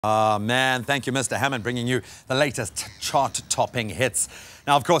Man, thank you, Mr. Hammond, bringing you the latest chart-topping hits.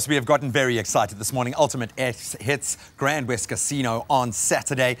 Now, of course, we have gotten very excited this morning. Ultimate X hits Grand West Casino on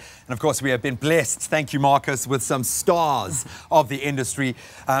Saturday. And, of course, we have been blessed, thank you, Marcus, with some stars of the industry.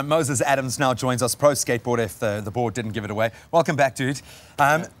 Moses Adams now joins us, pro skateboarder, if the board didn't give it away. Welcome back, dude.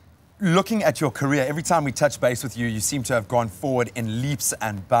 Looking at your career, every time we touch base with you, you seem to have gone forward in leaps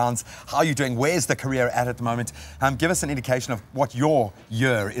and bounds. How are you doing? Where's the career at the moment? Give us an indication of what your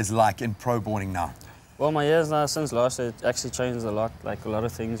year is like in pro boarding now. Well, my years now, since last year, it actually changed a lot, like a lot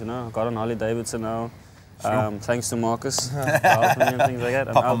of things, you know. I got on Harley Davidson now, thanks to Marcus, for helping me and things like that.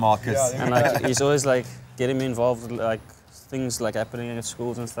 Papa Marcus. Yeah, and like, he's always like getting me involved with like things like happening at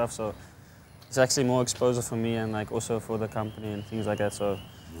schools and stuff, so it's actually more exposure for me and like also for the company and things like that. So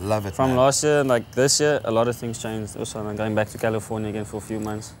love it, from man. Last year and like this year, a lot of things changed. Also, I'm going back to California again for a few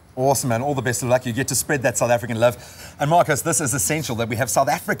months. Awesome, man. All the best of luck. You get to spread that South African love. And Marcus, this is essential that we have South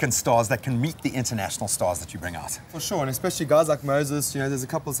African stars that can meet the international stars that you bring out. For sure, and especially guys like Moses. You know, there's a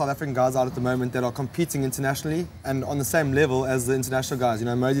couple of South African guys out at the moment that are competing internationally and on the same level as the international guys. You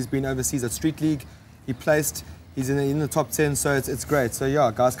know, Moses been overseas at Street League. He placed. He's in the top 10, so it's great. So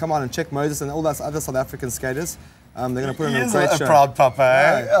yeah, guys, come on and check Moses and all those other South African skaters. They're going to put in a great show. A proud papa,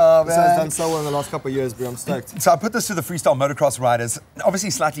 eh? Yeah. Oh, man. He's done so well in the last couple of years, but I'm stoked. So I put this to the freestyle motocross riders.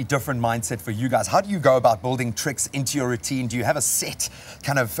 Obviously, slightly different mindset for you guys. How do you go about building tricks into your routine? Do you have a set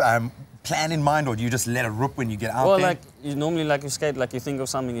kind of plan in mind, or do you just let it rip when you get out there? Well, like you normally like you skate, like you think of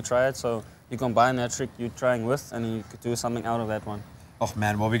something, you try it, so you combine that trick you're trying with, and you could do something out of that one. Oh,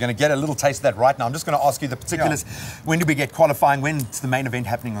 man, well, we're going to get a little taste of that right now. I'm just going to ask you the particulars. Yeah. When do we get qualifying? When's the main event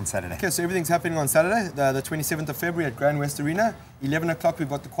happening on Saturday? Okay, so everything's happening on Saturday, the 27th of February at Grand West Arena. 11 o'clock, we've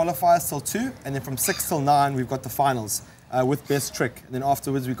got the qualifiers till 2, and then from 6 till 9, we've got the finals with Best Trick. And then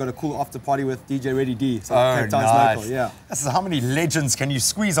afterwards, we've got a cool after party with DJ Ready D. So Cape Town's nice. Local, yeah. This is how many legends can you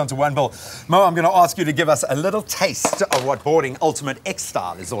squeeze onto one bill? Mo, I'm going to ask you to give us a little taste of what boarding Ultimate X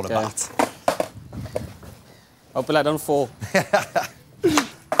Style is all about. Hopefully I don't fall. Yeah.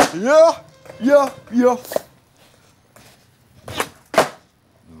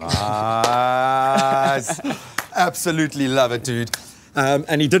 Nice. Absolutely love it, dude.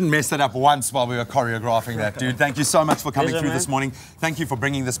 And he didn't mess that up once while we were choreographing that, dude. Thank you so much for coming through this morning. Thank you for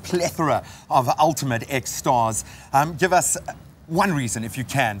bringing this plethora of Ultimate X stars. Give us one reason, if you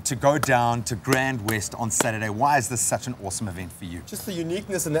can, to go down to Grand West on Saturday. Why is this such an awesome event for you? Just the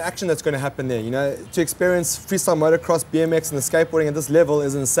uniqueness and the action that's going to happen there. You know, to experience freestyle motocross, BMX, and the skateboarding at this level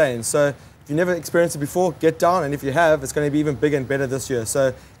is insane. So if you've never experienced it before, get down. And if you have, it's going to be even bigger and better this year.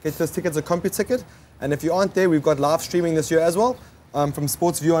 So get those tickets at CompuTicket. And if you aren't there, we've got live streaming this year as well from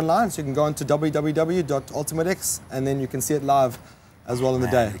Sports View Online. So you can go on to www.ultimatex, and then you can see it live as well in the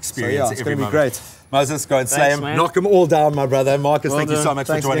day. Experience so yeah, it's going to be great. Moses, go and slay him. Man. Knock them all down, my brother. Marcus, thank you so much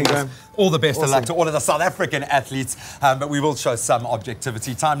for joining us. All the best of luck to all of the South African athletes, but we will show some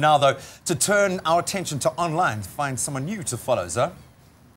objectivity. Time now, though, to turn our attention to online, to find someone new to follow, Zo.